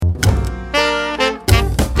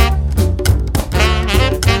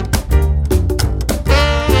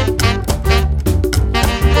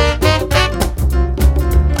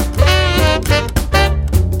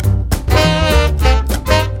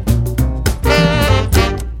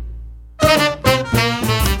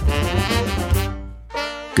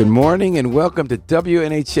Good morning and welcome to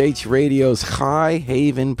WNHH Radio's High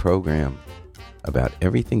Haven program about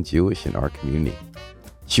everything Jewish in our community.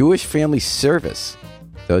 Jewish Family Service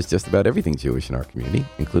does just about everything Jewish in our community,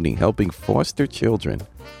 including helping foster children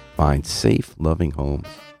find safe, loving homes.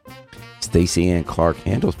 Stacey Ann Clark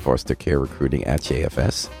handles foster care recruiting at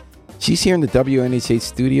JFS. She's here in the WNHH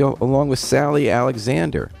studio along with Sally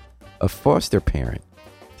Alexander, a foster parent,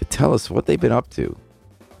 to tell us what they've been up to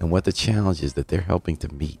and what the challenges that they're helping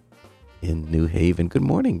to meet in New Haven. Good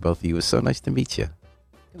morning, both of you. It's so nice to meet you.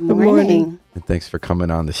 Good morning. And thanks for coming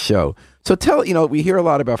on the show. So we hear a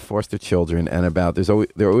lot about foster children and about,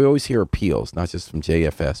 we always hear appeals, not just from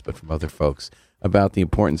JFS, but from other folks, about the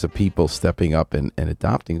importance of people stepping up and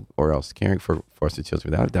adopting or else caring for foster children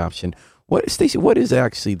without adoption. Stacey, what is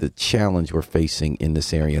actually the challenge we're facing in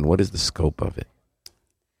this area and what is the scope of it?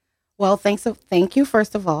 Well, thank you,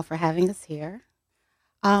 first of all, for having us here.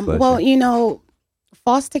 Pleasure.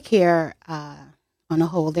 Foster care on a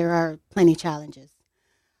whole, there are plenty of challenges.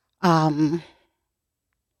 Are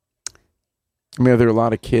there a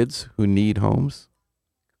lot of kids who need homes?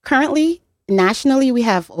 Currently, nationally, we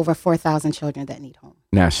have over 4,000 children that need homes.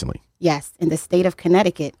 Nationally? Yes. In the state of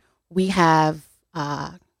Connecticut, we have,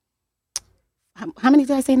 how many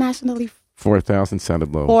did I say nationally? 4,000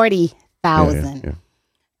 sounded low. 40,000. Yeah.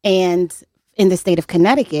 And in the state of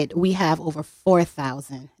Connecticut, we have over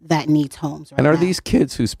 4,000 that needs homes right And are now. these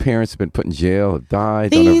kids whose parents have been put in jail, have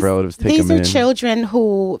died, don't have relatives take them in? These are children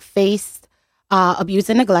who faced abuse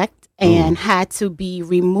and neglect and had to be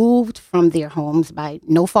removed from their homes by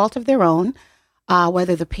no fault of their own,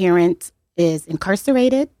 whether the parent is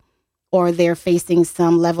incarcerated or they're facing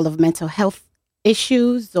some level of mental health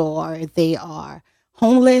issues or they are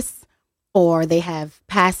homeless or they have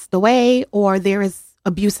passed away or there is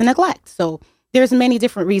abuse and neglect. So there's many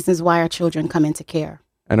different reasons why our children come into care.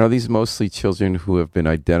 And are these mostly children who have been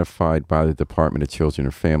identified by the Department of Children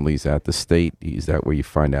and Families at the state? Is that where you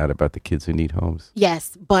find out about the kids who need homes?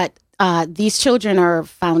 Yes, but these children are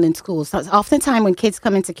found in schools. So oftentimes when kids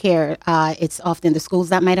come into care, it's often the schools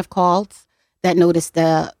that might have called that notice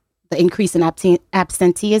the increase in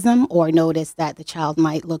absenteeism or notice that the child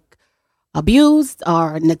might look abused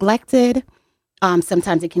or neglected.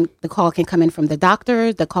 Sometimes the call can come in from the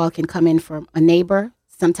doctor. The call can come in from a neighbor.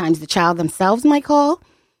 Sometimes the child themselves might call,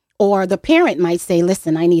 or the parent might say,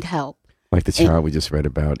 "Listen, I need help." Like the child we just read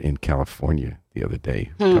about in California the other day,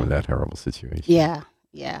 from that horrible situation.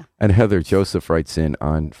 Yeah. And Heather Joseph writes in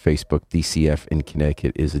on Facebook, DCF in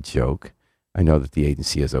Connecticut is a joke. I know that the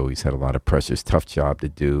agency has always had a lot of pressures, tough job to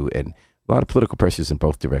do, and a lot of political pressures in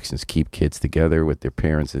both directions. Keep kids together with their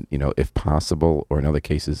parents, and if possible, or in other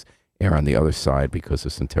cases, err on the other side because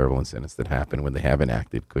of some terrible incidents that happen when they haven't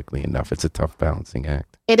acted quickly enough. It's a tough balancing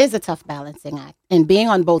act. It is a tough balancing act. And being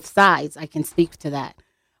on both sides, I can speak to that.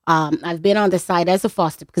 I've been on the side as a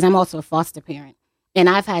foster, because I'm also a foster parent. And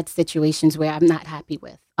I've had situations where I'm not happy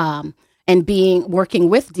with. And working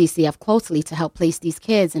with DCF closely to help place these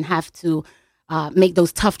kids and have to make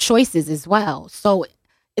those tough choices as well. So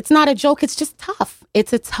it's not a joke. It's just tough.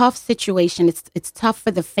 It's a tough situation. It's tough for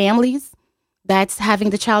the families that's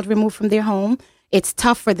having the child removed from their home. It's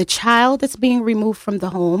tough for the child that's being removed from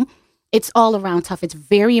the home. It's all around tough. It's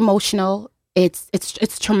very emotional. It's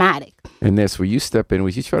traumatic. And this, where you step in,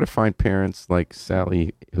 would you try to find parents like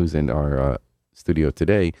Sally, who's in our studio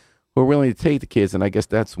today, who are willing to take the kids? And I guess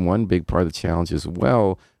that's one big part of the challenge as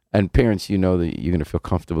well. And parents, that you're going to feel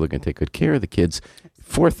comfortable, they're going to take good care of the kids.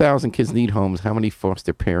 4,000 kids need homes. How many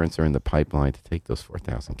foster parents are in the pipeline to take those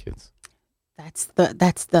 4,000 kids? That's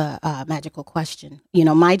the magical question.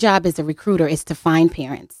 My job as a recruiter is to find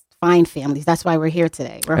parents, find families. That's why we're here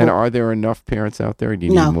today. Are there enough parents out there, or do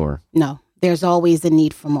you need more? No, there's always a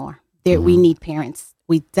need for more. We need parents.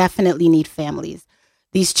 We definitely need families.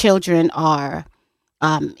 These children are,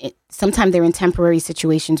 sometimes they're in temporary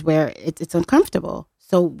situations where it's uncomfortable.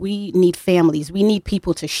 So we need families. We need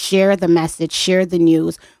people to share the message, share the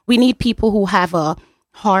news. We need people who have a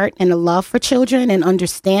heart and a love for children and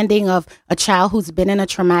understanding of a child who's been in a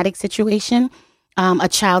traumatic situation, a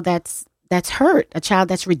child that's hurt, a child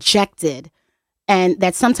that's rejected, and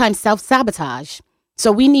that's sometimes self-sabotage.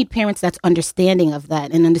 So we need parents that's understanding of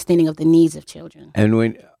that and understanding of the needs of children. And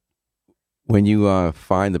when you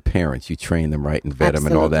find the parents, you train them, right, and vet them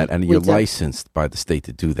and all that, and you're licensed by the state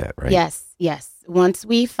to do that, right? Yes. Once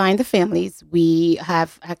we find the families, we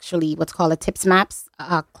have actually what's called a TIPS MAPS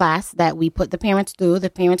class that we put the parents through. The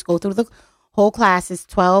parents go through the whole class. It's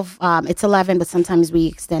 12. It's 11, but sometimes we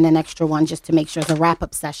extend an extra one just to make sure it's a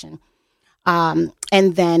wrap-up session. And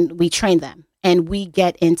then we train them, and we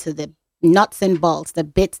get into the nuts and bolts, the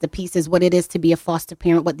bits, the pieces, what it is to be a foster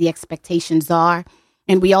parent, what the expectations are,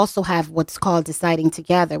 And we also have what's called Deciding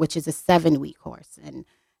Together, which is a 7-week course. And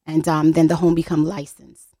then the home become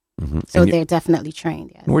licensed. So they're definitely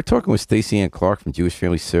trained, yes. We're talking with Stacey Ann Clark from Jewish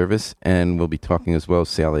Family Service, and we'll be talking as well with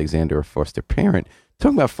Sally Alexander, a foster parent,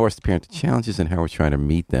 talking about foster parent challenges and how we're trying to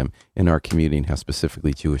meet them in our community and how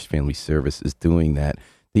specifically Jewish Family Service is doing that.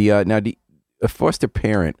 A foster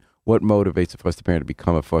parent, what motivates a foster parent to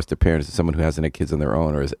become a foster parent? Is it someone who hasn't had kids on their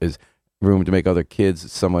own, or is room to make other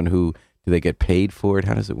kids? Someone who, do they get paid for it?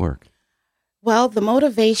 How does it work? Well, the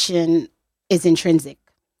motivation is intrinsic.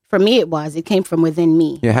 For me, it came from within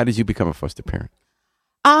me. Yeah. How did you become a foster parent?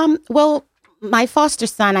 Well, my foster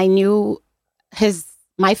son,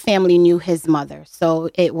 my family knew his mother. So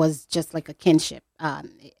it was just like a kinship.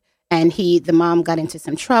 And the mom got into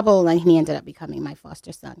some trouble and he ended up becoming my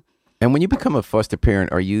foster son. And when you become a foster parent,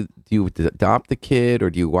 do you adopt the kid or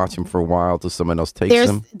do you watch him for a while till someone else takes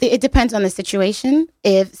him? It depends on the situation.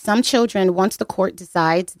 If some children, once the court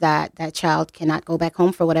decides that that child cannot go back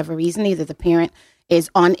home for whatever reason, either the parent is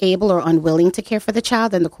unable or unwilling to care for the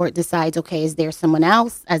child, then the court decides, okay, is there someone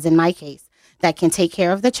else, as in my case, that can take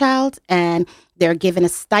care of the child? And they're given a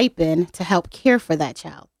stipend to help care for that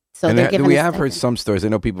child. So we have heard some stories. I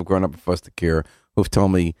know people growing up in foster care who've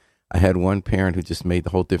told me, I had one parent who just made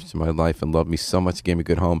the whole difference in my life and loved me so much, gave me a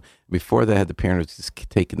good home. Before that, I had the parent who was just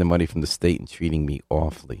taking the money from the state and treating me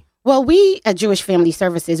awfully. Well, we at Jewish Family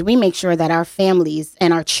Services, we make sure that our families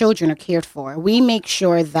and our children are cared for. We make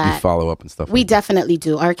sure that... You follow up and stuff. We definitely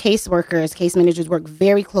do. Our caseworkers, case managers work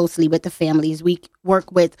very closely with the families. We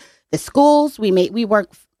work with the schools. We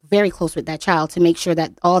work very close with that child to make sure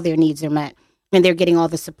that all their needs are met. And they're getting all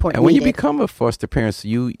the support And when needed. you become a foster parent, so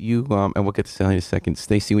you and we'll get to Sally in a second,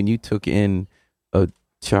 Stacey, when you took in a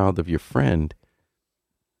child of your friend,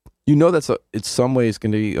 you know that's in some ways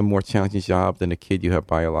going to be a more challenging job than a kid you have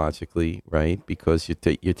biologically, right? Because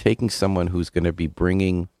you're taking someone who's going to be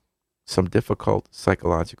bringing some difficult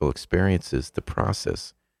psychological experiences to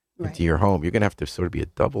process into your home. You're going to have to sort of be a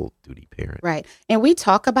double duty parent. Right. And we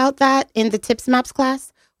talk about that in the Tips Maps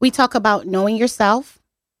class. We talk about knowing yourself.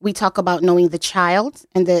 We talk about knowing the child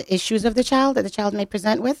and the issues of the child that the child may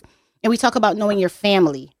present with. And we talk about knowing your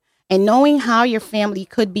family and knowing how your family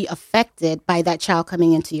could be affected by that child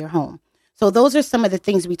coming into your home. So those are some of the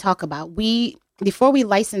things we talk about. Before we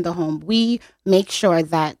license the home, we make sure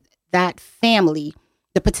that that family,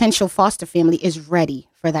 the potential foster family, is ready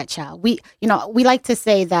for that child. We like to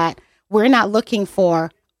say that we're not looking for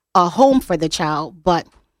a home for the child, but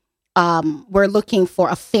we're looking for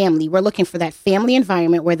a family. We're looking for that family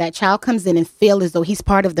environment where that child comes in and feel as though he's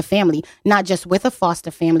part of the family, not just with a foster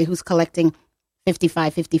family who's collecting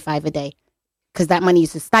 $55 a day, because that money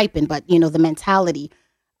is a stipend. But the mentality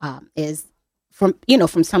is from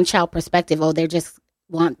some child perspective. Oh, they're just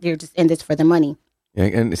in this for the money. Yeah,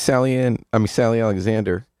 and Sally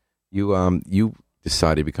Alexander, you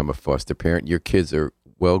decided to become a foster parent. Your kids are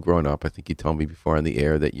well grown up. I think you told me before on the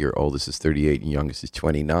air that your oldest is 38 and youngest is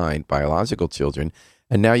 29, biological children.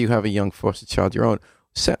 And now you have a young foster child of your own.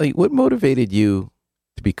 Sally, what motivated you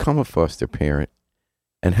to become a foster parent,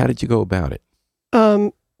 and how did you go about it?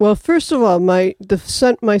 Well, first of all, my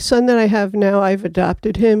son that I have now, I've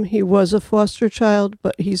adopted him. He was a foster child,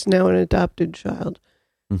 but he's now an adopted child.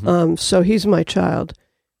 Mm-hmm. So he's my child.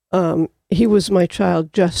 He was my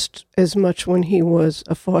child just as much when he was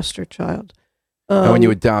a foster child. And when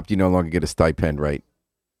you adopt, you no longer get a stipend, right?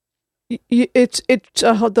 It's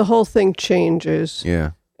the whole thing changes.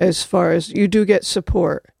 Yeah. As far as you do get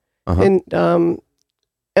support, uh-huh. And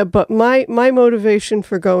but my motivation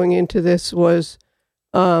for going into this was,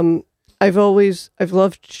 I've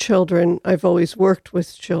loved children. I've always worked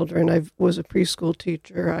with children. I was a preschool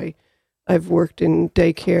teacher. I've worked in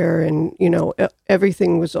daycare, and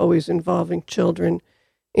everything was always involving children,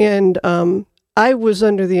 and I was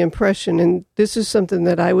under the impression, and this is something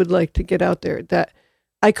that I would like to get out there, that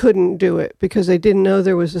I couldn't do it because I didn't know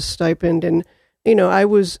there was a stipend. And, I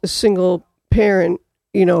was a single parent,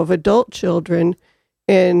 of adult children.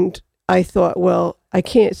 And I thought, well, I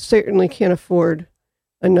certainly can't afford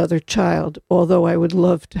another child, although I would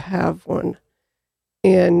love to have one.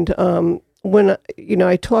 And when,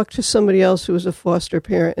 I talked to somebody else who was a foster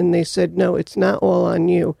parent, and they said, no, it's not all on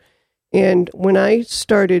you. And when I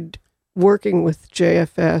started working with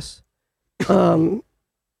JFS, the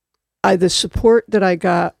support that I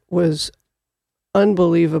got was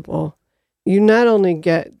unbelievable. You not only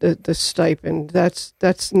get the stipend,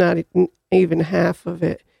 that's not even half of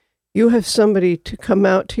it. You have somebody to come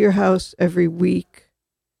out to your house every week,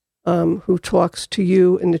 who talks to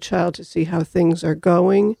you and the child to see how things are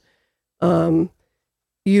going.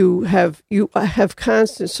 You have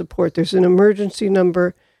constant support. There's an emergency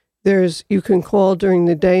number You can call during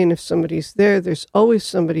the day, and if somebody's there, there's always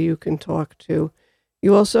somebody you can talk to.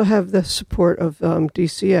 You also have the support of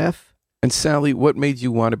DCF. And Sally, what made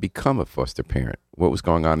you want to become a foster parent? What was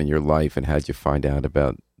going on in your life, and how did you find out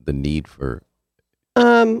about the need for?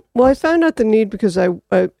 Well, I found out the need because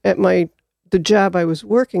the job I was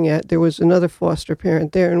working at, there was another foster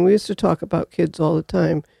parent there, and we used to talk about kids all the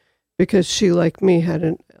time because she, like me,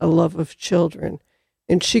 had a love of children,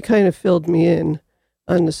 and she kind of filled me in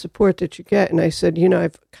on the support that you get. And I said,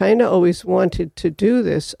 I've kind of always wanted to do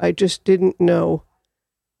this. I just didn't know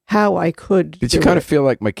how I could. Did you kind of feel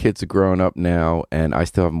like my kids are growing up now and I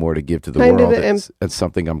still have more to give to the world and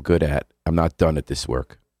something I'm good at? I'm not done at this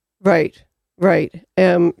work. Right.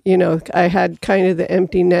 I had kind of the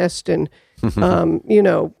empty nest and,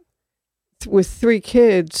 with 3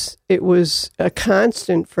 kids, it was a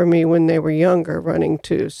constant for me when they were younger, running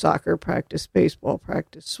to soccer practice, baseball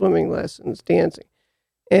practice, swimming lessons, dancing.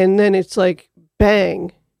 And then it's like,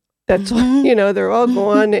 bang, that's, they're all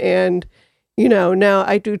gone. And, now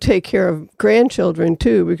I do take care of grandchildren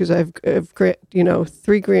too, because I have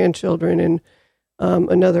 3 grandchildren and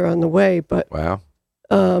another on the way. But wow.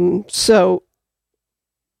 So,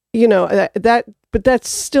 but that's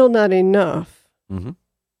still not enough. Mm-hmm.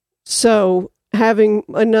 So having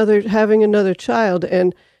another child,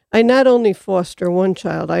 and I not only foster one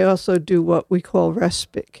child, I also do what we call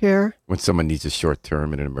respite care. When someone needs a short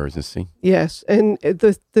term in an emergency? Yes. And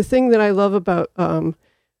the thing that I love about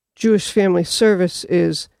Jewish Family Service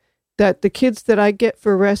is that the kids that I get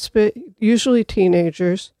for respite, usually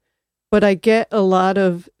teenagers, but I get a lot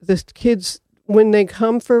of the kids when they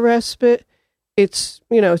come for respite, it's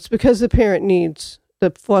because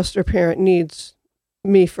the foster parent needs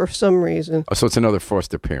me for some reason. Oh, so it's another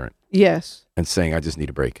foster parent. Yes. And saying, I just need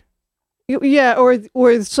a break. Yeah,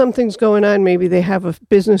 or something's going on. Maybe they have a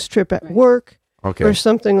business trip at work or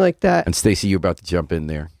something like that. And Stacey, you're about to jump in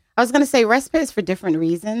there. I was going to say respite is for different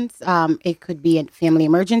reasons. It could be a family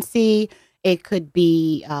emergency. It could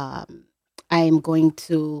be I'm going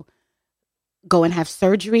to go and have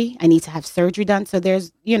surgery. I need to have surgery done. So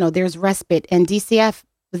there's respite. And DCF,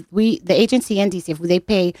 the agency and DCF, they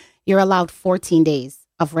pay, you're allowed 14 days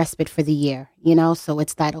of respite for the year, So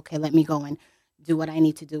it's that, okay, let me go and do what I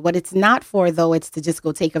need to do. What it's not for, though, it's to just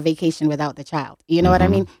go take a vacation without the child. You know what I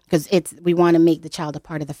mean? Because we want to make the child a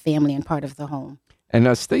part of the family and part of the home.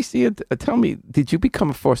 And Stacey, tell me, did you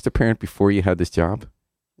become a foster parent before you had this job?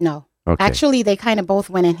 No. Okay. Actually, they kind of both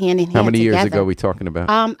went in hand How many together. years ago are we talking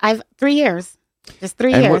about? I've 3 years. Just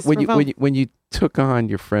 3 and years. When you took on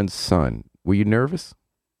your friend's son, were you nervous?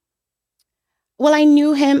 Well, I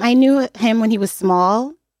knew him. I knew him when he was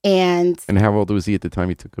small. And how old was he at the time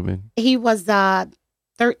you took him in? He was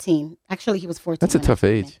 13. Actually, he was 14. That's a tough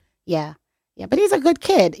age. Yeah. But he's a good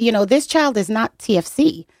kid. This child is not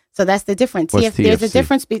TFC. So that's the difference. What's TFC? There's a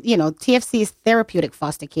difference. TFC is therapeutic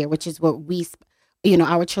foster care, which is what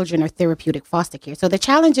our children are therapeutic foster care. So the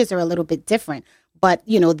challenges are a little bit different. But,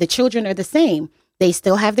 the children are the same. They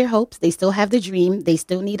still have their hopes. They still have the dream. They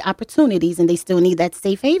still need opportunities, and they still need that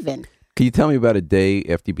safe haven. Can you tell me about a day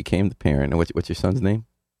after you became the parent? And what's your son's name?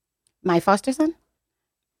 My foster son?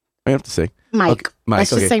 I have to say. Mike. Okay. Mike. Let's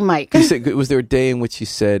just say Mike. Was there a day in which you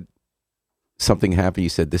said something happened? You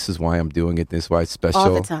said, this is why I'm doing it. This is why it's special.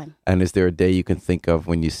 All the time. And is there a day you can think of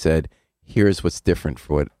when you said, here's what's different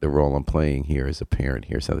for what the role I'm playing here as a parent.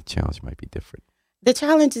 Here's how the challenge might be different. The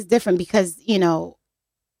challenge is different because,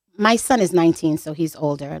 my son is 19, so he's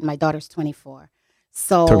older, and my daughter's 24.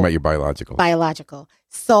 So talking about your biological.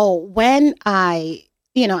 So when I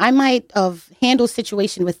might have handled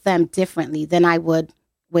situation with them differently than I would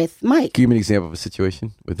with Mike. Give me an example of a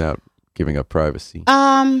situation without giving up privacy.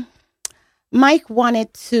 Mike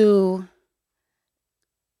wanted to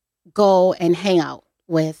go and hang out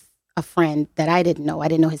with a friend that I didn't know. I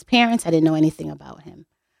didn't know his parents. I didn't know anything about him.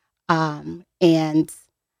 And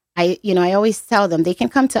I always tell them they can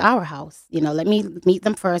come to our house. Let me meet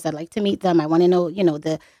them first. I'd like to meet them. I want to know,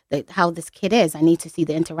 the how this kid is. I need to see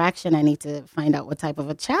the interaction. I need to find out what type of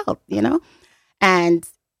a child, And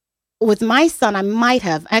with my son, I might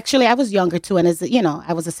have. Actually, I was younger too. And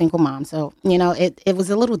I was a single mom. So, it was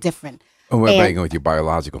a little different. Oh, what about going with your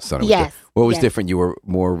biological son? Yes. What was different? You were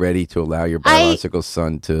more ready to allow your biological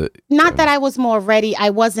son to... Not that I was more ready.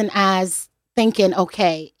 I wasn't as thinking,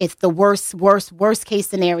 okay, it's the worst case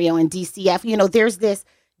scenario in DCF. There's this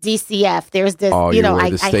DCF. There's this,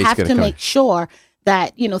 I have to make sure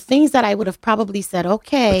that, things that I would have probably said,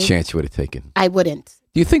 okay. A chance you would have taken. I wouldn't.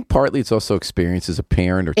 Do you think partly it's also experience as a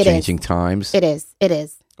parent or changing times? It is.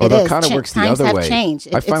 Although it kind of works the other way.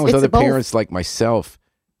 Changed. I find with other parents like myself,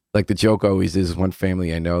 like the joke always is, one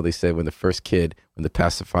family I know, they said when the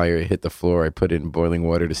pacifier hit the floor, I put it in boiling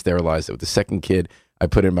water to sterilize it. With the second kid, I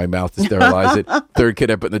put it in my mouth to sterilize it. Third kid,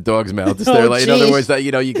 I put in the dog's mouth to sterilize it. In other words, that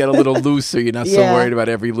you get a little looser. You're not so worried about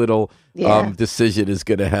every little decision is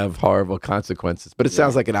going to have horrible consequences. But it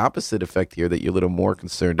sounds like an opposite effect here, that you're a little more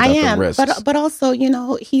concerned about the risks. But also,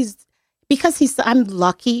 I'm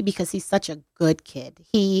lucky because he's such a good kid.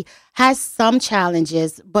 He has some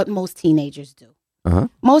challenges, but most teenagers do. Uh-huh.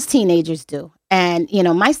 Most teenagers do. And,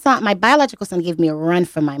 my biological son gave me a run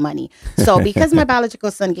for my money. So because my biological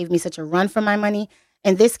son gave me such a run for my money,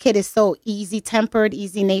 and this kid is so easy-tempered,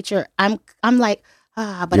 easy-nature, I'm like,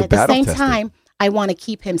 but You're at the same battle-tested. time, I want to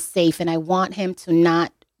keep him safe, and I want him to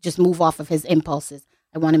not just move off of his impulses.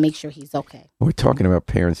 I want to make sure he's okay. We're talking about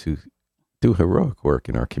parents who do heroic work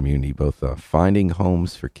in our community, both finding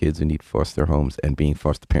homes for kids who need foster homes and being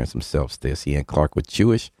foster parents themselves. Stacey Ann Clark with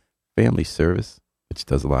Jewish Family Service, which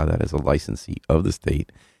does a lot of that as a licensee of the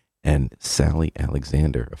state, and Sally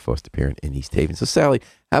Alexander, a foster parent in East Haven. So, Sally,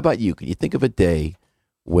 how about you? Can you think of a day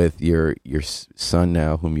with your son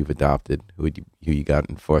now, whom you've adopted, who you got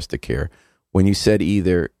in foster care, when you said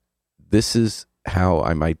either this is how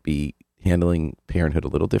I might be handling parenthood a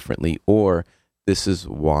little differently, or this is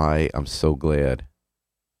why I'm so glad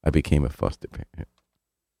I became a foster parent?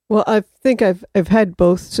 Well, I think I've had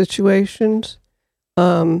both situations.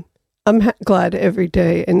 I'm glad every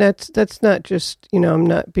day, and that's not just I'm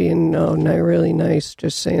not being not really nice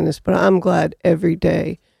just saying this, but I'm glad every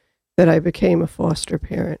day that I became a foster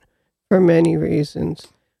parent for many reasons.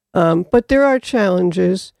 But there are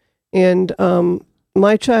challenges, and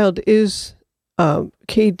my child is.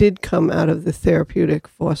 Kay did come out of the therapeutic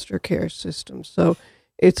foster care system, so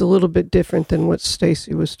it's a little bit different than what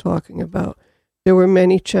Stacey was talking about. There were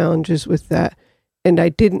many challenges with that, and I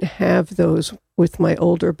didn't have those with my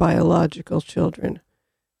older biological children.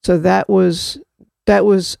 So that was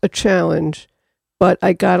a challenge, but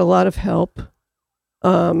I got a lot of help.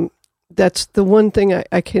 That's the one thing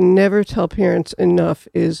I can never tell parents enough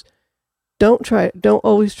is don't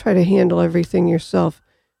always try to handle everything yourself.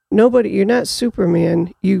 You're not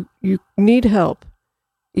Superman. You need help.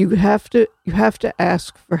 You have to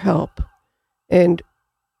ask for help. And,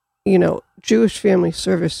 Jewish Family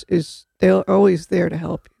Service they're always there to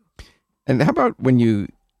help you. And how about when you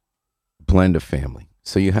blend a family?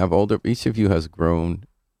 So you have each of you has grown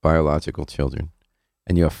biological children,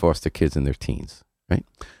 and you have foster kids in their teens, right?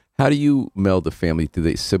 How do you meld the family? Do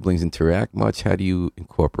the siblings interact much? How do you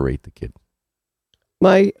incorporate the kid?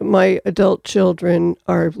 My adult children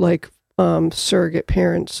are like surrogate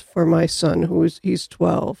parents for my son, he's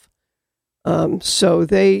 12. So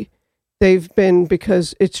they've been,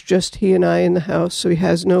 because it's just he and I in the house, so he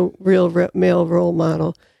has no real male role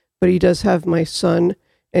model, but he does have my son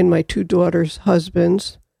and my two daughters'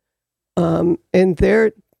 husbands, and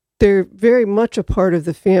they're very much a part of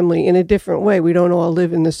the family in a different way. We don't all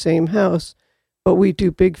live in the same house, but we do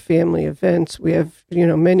big family events. We have,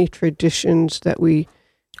 many traditions that we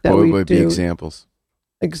What we would do. be examples?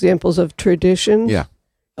 Examples of traditions? Yeah.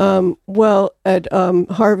 Well, at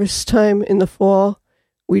harvest time in the fall,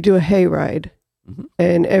 we do a hayride,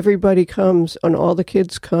 and everybody comes, and all the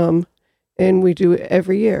kids come, and we do it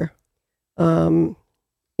every year.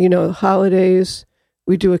 Holidays,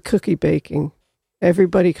 we do a cookie baking.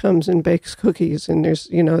 Everybody comes and bakes cookies, and there's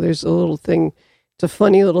a little thing. It's a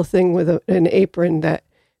funny little thing with an apron that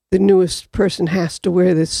the newest person has to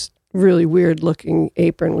wear, this really weird looking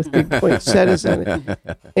apron with big poinsettias on it.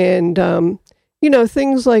 And,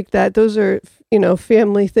 things like that. Those are,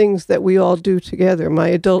 family things that we all do together. My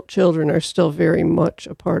adult children are still very much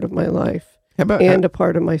a part of my life and a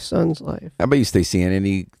part of my son's life. How about you, Stacey? And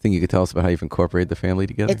anything you could tell us about how you've incorporated the family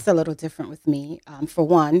together? It's a little different with me. For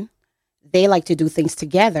one, they like to do things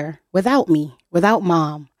together without me, without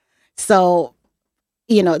mom. So,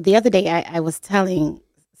 the other day I was telling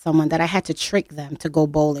someone that I had to trick them to go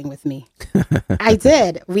bowling with me. I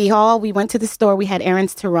did. We went to the store, we had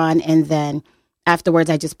errands to run, and then afterwards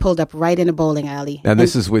I just pulled up right in a bowling alley. And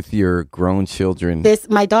this is with your grown children?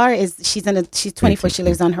 My daughter she's 24, she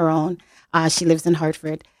lives on her own. She lives in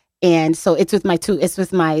Hartford. And so it's with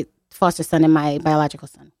my foster son and my biological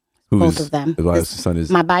son. Both of them. The son is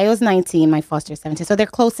my bio's 19, my foster is 17. So they're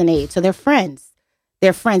close in age. So they're friends.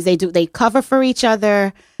 They cover for each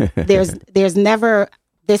other. There's never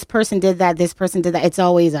this person did that, this person did that. It's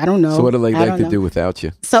always, I don't know. So what do they like to do without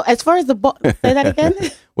you? So as far as say that again?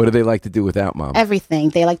 What do they like to do without mom? Everything.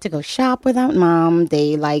 They like to go shop without mom.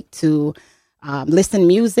 They like to listen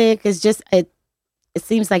music. It's just, it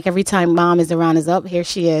seems like every time mom is around, here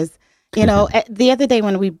she is. You know, the other day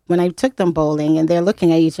when I took them bowling and they're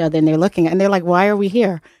looking at each other and they're like, why are we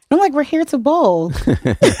here? And I'm like, we're here to bowl.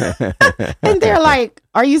 And they're like,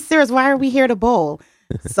 are you serious? Why are we here to bowl?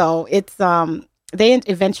 So it's, they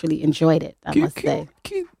eventually enjoyed it, I must say.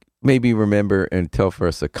 Can you maybe remember and tell for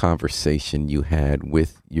us a conversation you had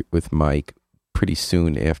with Mike pretty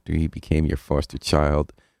soon after he became your foster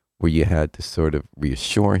child, where you had to sort of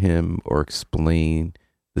reassure him or explain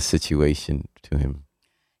the situation to him?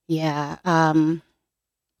 Yeah.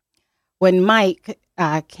 When Mike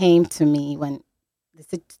came to me, when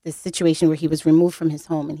the situation where he was removed from his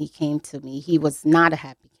home and he came to me, he was not a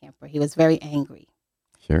happy camper. He was very angry.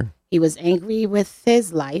 Sure. He was angry with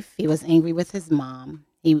his life. He was angry with his mom.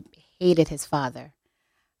 He hated his father.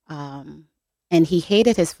 And he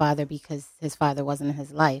hated his father because his father wasn't in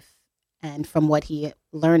his life, and from what he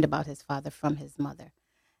learned about his father from his mother.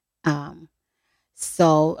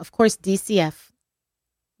 So, of course, DCF,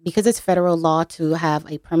 because it's federal law to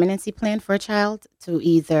have a permanency plan for a child to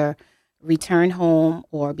either return home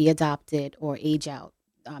or be adopted or age out.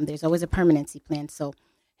 There's always a permanency plan. So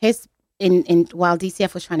while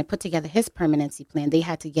DCF was trying to put together his permanency plan, they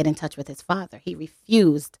had to get in touch with his father. He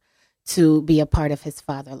refused to be a part of his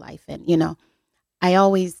father life. And, you know, I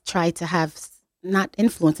always try to have, not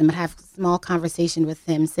influence him, but have small conversation with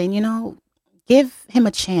him saying, you know, give him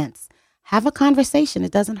a chance. Have a conversation.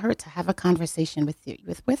 It doesn't hurt to have a conversation with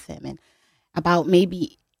him. And about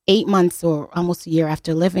maybe 8 months or almost a year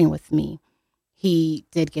after living with me, he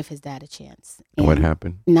did give his dad a chance. And what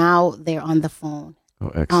happened? Now they're on the phone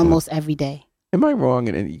almost every day. Am I wrong?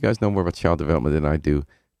 And you guys know more about child development than I do.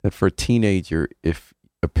 That for a teenager, if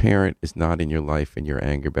a parent is not in your life and you're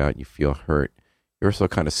angry about it, you feel hurt, you're also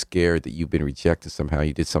kind of scared that you've been rejected somehow.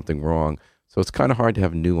 You did something wrong. So it's kind of hard to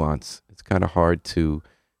have nuance. It's kind of hard to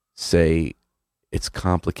say it's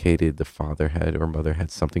complicated. The father had or mother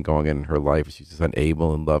had something going on in her life. She's just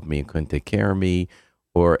unable and loved me and couldn't take care of me.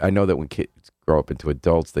 Or I know that when kids grow up into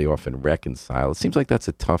adults, they often reconcile. It seems like that's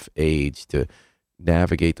a tough age to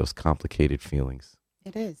navigate those complicated feelings.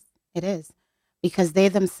 It is. It is. Because they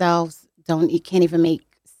themselves can't even make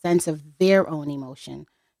sense of their own emotion.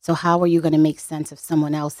 So how are you going to make sense of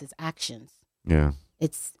someone else's actions? Yeah.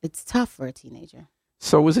 It's tough for a teenager.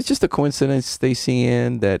 So was it just a coincidence, Stacey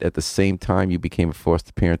Ann, that at the same time you became a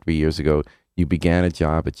foster parent 3 years ago, you began a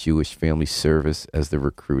job at Jewish Family Service as the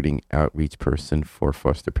recruiting outreach person for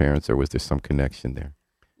foster parents, or was there some connection there?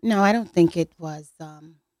 No, I don't think it was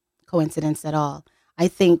coincidence at all. I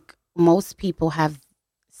think most people have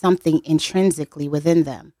something intrinsically within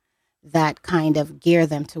them that kind of gear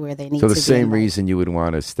them to where they need to be. So the same reason you would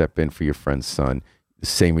want to step in for your friend's son, the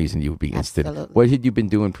same reason you would be interested. Absolutely. What had you been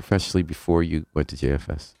doing professionally before you went to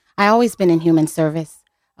JFS? I always been in human service.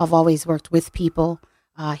 I've always worked with people,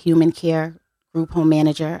 human care, group home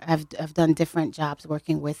manager. I've done different jobs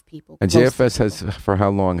working with people. And JFS has, for how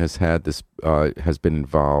long has had this, has been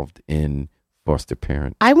involved in foster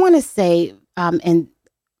parent? I want to say, and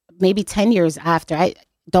maybe 10 years after.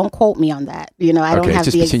 Don't quote me on that. You know, I don't have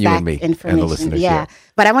the exact information. Yeah.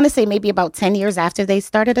 But I want to say maybe about 10 years after they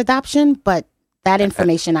started adoption, but that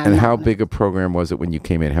information I'm And not how on. big a program was it when you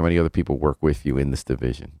came in? How many other people work with you in this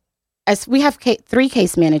division? As we have 3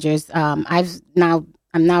 case managers. I'm now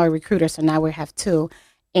a recruiter, so now we have 2.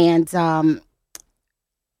 And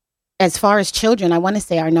as far as children, I want to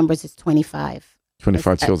say our numbers is 25.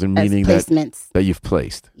 25 children, meaning placements. that you've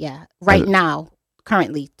placed. Yeah, right now.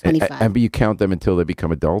 Currently, 25. And you count them until they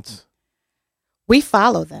become adults? We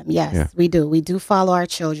follow them, yes, we do. We do follow our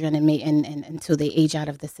children and until they age out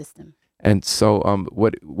of the system. And so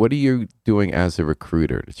what are you doing as a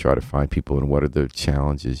recruiter to try to find people, and what are the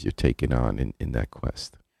challenges you're taking on in that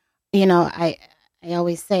quest? You know, I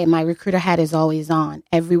always say my recruiter hat is always on.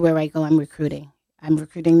 Everywhere I go, I'm recruiting. I'm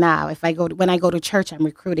recruiting now. When I go to church, I'm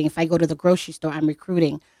recruiting. If I go to the grocery store, I'm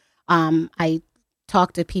recruiting. I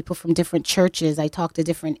talk to people from different churches. I talk to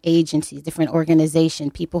different agencies, different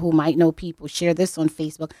organizations, people who might know people, share this on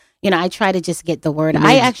Facebook. You know, I try to just get the word.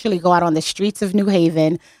 I actually go out on the streets of New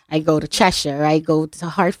Haven. I go to Cheshire. I go to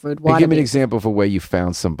Hartford, Waterbury. Give me an example of a way you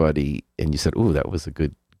found somebody and you said, "Ooh, that was a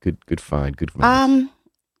good find, good find."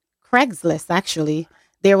 Craigslist, actually.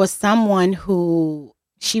 There was someone who,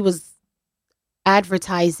 she was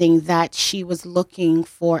advertising that she was looking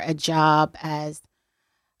for a job as,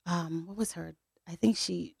 what was her? I think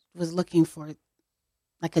she was looking for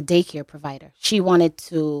like a daycare provider. She wanted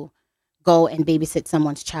to go and babysit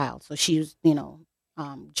someone's child. So she was,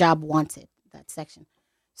 job wanted, that section.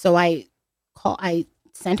 So I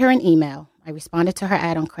sent her an email. I responded to her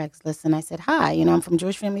ad on Craigslist and I said, "Hi, I'm from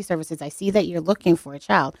Jewish Family Services. I see that you're looking for a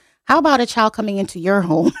child. How about a child coming into your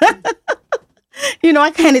home?"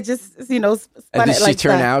 I kind of just, spun And did it she like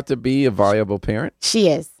turn that. out to be a viable parent? She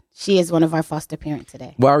is. She is one of our foster parents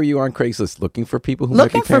today. Why are you on Craigslist looking for people who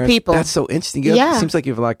Looking might be for parents? people. That's so interesting. Yeah. It seems like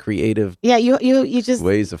you have a lot of creative Yeah, you just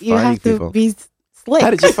ways of you finding have to people. be slick.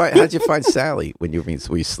 How did you find Sally when were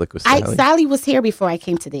you slick with Sally? Sally was here before I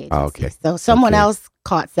came to the agency. Oh, okay. So someone Okay. else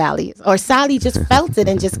caught Sally, or Sally just felt it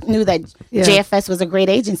and just knew that Yeah. JFS was a great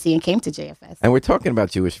agency and came to JFS. And we're talking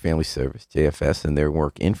about Jewish Family Service, JFS, and their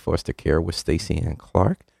work in foster care with Stacey Ann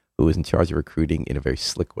Clark, who is in charge of recruiting in a very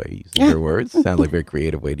slick way, using her words. Sounds like a very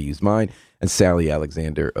creative way to use mine. And Sally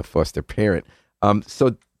Alexander, a foster parent.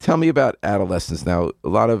 So tell me about adolescents. Now, a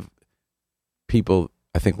lot of people,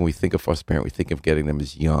 I think when we think of foster parent, we think of getting them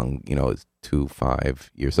as young, as 2,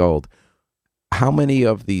 5 years old. How many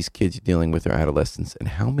of these kids you're dealing with are adolescents, and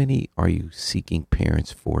how many are you seeking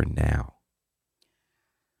parents for now?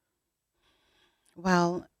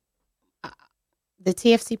 Well, the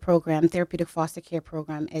TFC program, Therapeutic Foster Care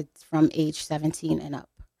Program, it's from age 17 and up.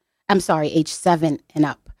 I'm sorry, age 7 and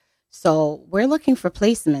up. So we're looking for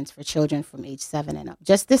placements for children from age 7 and up.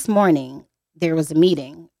 Just this morning, there was a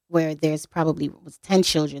meeting where there's probably was 10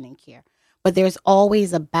 children in care. But there's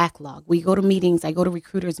always a backlog. We go to meetings, I go to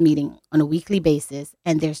recruiters meeting on a weekly basis,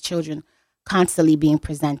 and there's children constantly being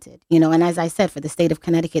presented. And as I said, for the state of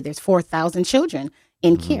Connecticut, there's 4,000 children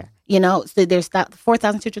in care. So there's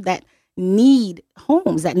 4,000 children that need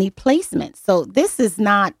homes, that need placements. So this is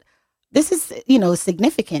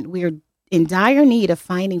significant. We're in dire need of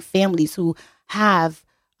finding families who have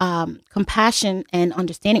compassion and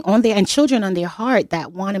understanding and children on their heart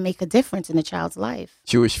that want to make a difference in a child's life.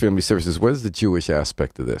 Jewish Family Services, what is the Jewish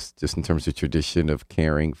aspect of this, just in terms of tradition of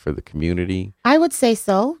caring for the community? I would say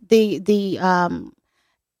so.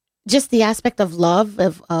 Just the aspect of love,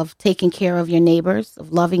 of taking care of your neighbors,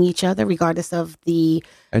 of loving each other, regardless of the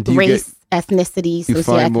race, ethnicity,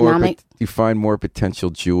 socioeconomic. Do you find more potential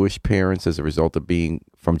Jewish parents as a result of being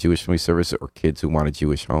from Jewish Family Service, or kids who want a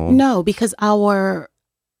Jewish home? No, because our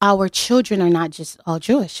children are not just all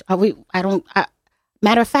Jewish.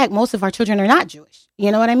 Matter of fact, most of our children are not Jewish.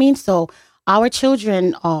 You know what I mean? So our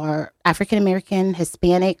children are African American,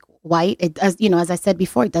 Hispanic, white. It does, as I said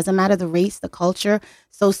before, it doesn't matter the race, the culture,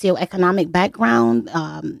 socioeconomic background.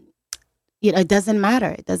 It doesn't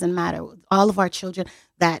matter. It doesn't matter. All of our children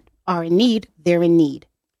that are in need, they're in need,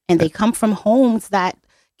 and they come from homes that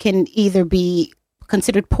can either be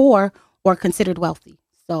considered poor or considered wealthy.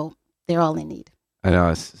 So they're all in need.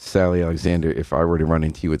 And Sally Alexander, if I were to run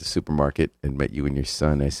into you at the supermarket and met you and your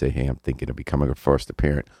son, I say, hey, I'm thinking of becoming a foster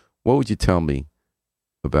parent. What would you tell me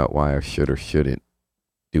about why I should or shouldn't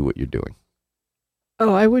do what you're doing?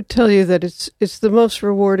 Oh, I would tell you that it's the most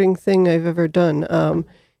rewarding thing I've ever done.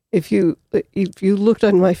 If you looked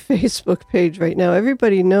on my Facebook page right now,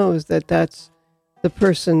 everybody knows that that's the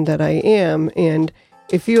person that I am. And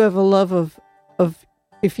if you have a love of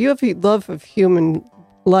human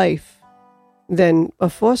life, then a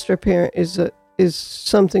foster parent is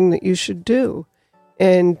something that you should do.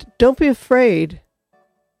 And don't be afraid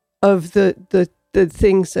of the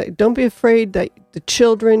things don't be afraid that the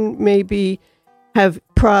children maybe have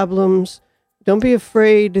problems. Don't be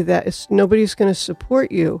afraid that nobody's going to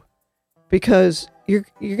support you, because you're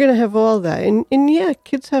going to have all that. And yeah,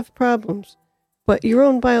 kids have problems, but your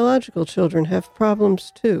own biological children have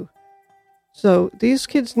problems too. So these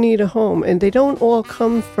kids need a home, and they don't all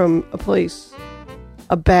come from a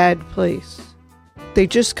bad place. They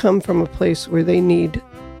just come from a place where they need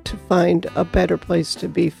to find a better place to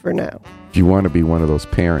be for now. If you want to be one of those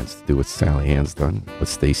parents to do what Sally Ann's done, what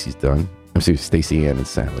Stacey's done, Stacey Ann and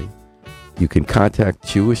Sally, you can contact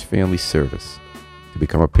Jewish Family Service to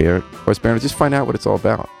become a parent, foster parent, or just find out what it's all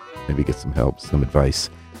about. Maybe get some help, some advice.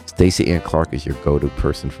 Stacey Ann Clark is your go-to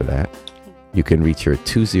person for that. You can reach her at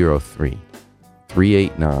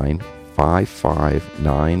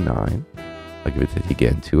 203-389-5599. I'll give it to you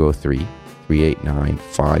again,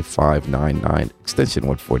 203-389-5599, extension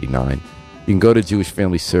 149. You can go to Jewish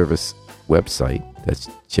Family Service website, that's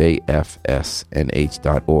jfsnh.org,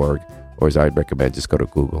 or as I'd recommend, just go to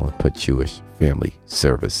Google and put Jewish Family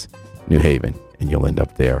Service New Haven, and you'll end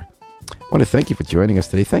up there. I want to thank you for joining us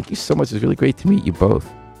today. Thank you so much. It was really great to meet you both.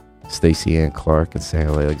 Stacey Ann Clark and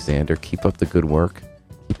Sally Alexander, keep up the good work,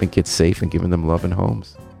 keeping kids safe and giving them love and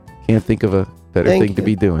homes. Can't think of a better thing to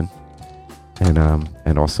be doing. And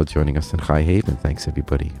also joining us in High Haven. Thanks,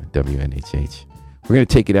 everybody, at WNHH. We're going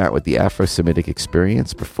to take it out with the Afro-Semitic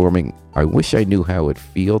Experience performing I Wish I Knew How It'd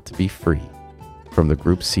Feel to Be Free from the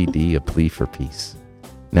group CD, A Plea for Peace.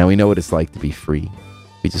 Now we know what it's like to be free.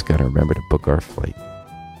 We just got to remember to book our flight.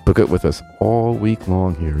 Book it with us all week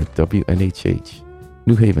long here at WNHH,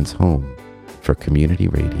 New Haven's home for community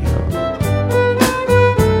radio.